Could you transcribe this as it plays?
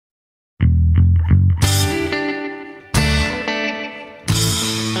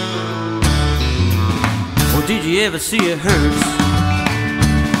Did you ever see a hearse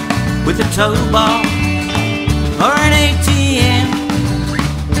with a tow bar or an ATM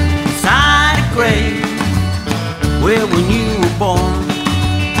beside a grave? Well, when you were born,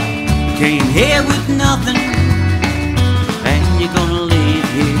 you came here with nothing, and you're gonna leave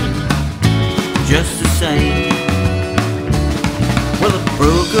here just the same. Well, a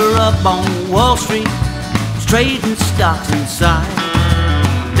broker up on Wall Street is trading stocks inside,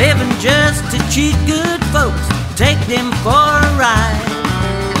 living just to cheat good folks, take them for a ride.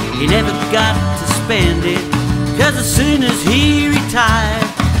 He never got to spend it, 'cause as soon as he retired,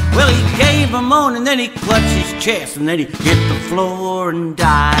 well, he gave a moan and then he clutched his chest and then he hit the floor and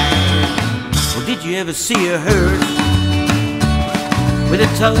died. Well, did you ever see a hearse with a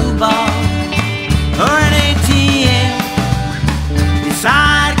tow bar or an ATM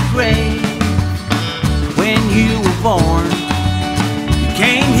beside a grave? When you were born, you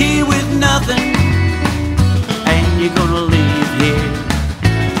came here with nothing, and you're gonna leave here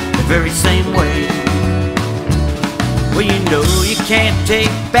the very same way. Well, you know you can't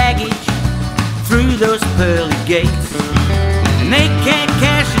take baggage through those pearly gates, and they can't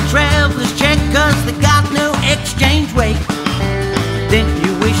cash a traveler's check 'cause they got no exchange rate. Then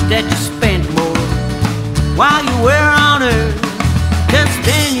you wish that you spent more while you were on earth, 'cause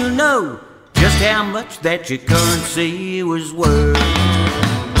then you know just how much that your currency was worth.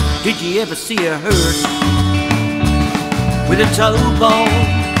 Did you ever see a hearse with a tow bar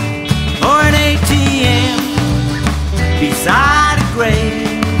or an ATM beside a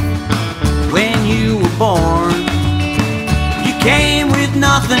grave? When you were born, you came with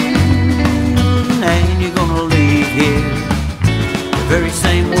nothing, and you're gonna leave here the very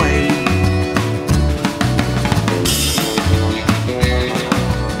same way.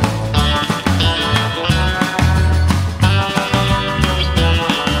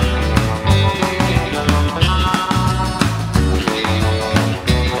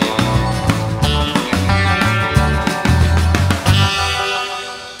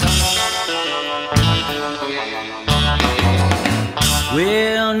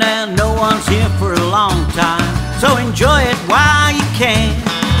 Well, now no one's here for a long time, so enjoy it while you can,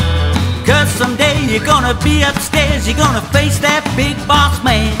 'cause someday you're gonna be upstairs, you're gonna face that big boss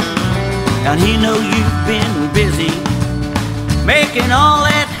man, and he knows you've been busy making all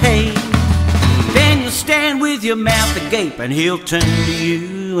that hay. Then you'll stand with your mouth agape, and he'll turn to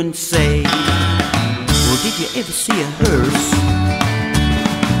you and say, well, did you ever see a hearse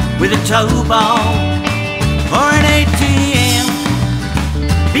with a tow bar or an ATM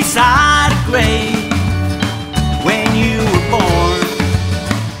beside a grave? When you were born,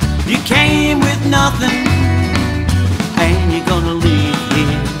 you came with nothing, and you're gonna leave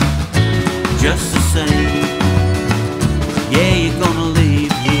here just the same. Yeah, you're gonna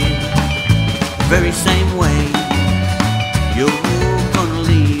leave here the very same way. You're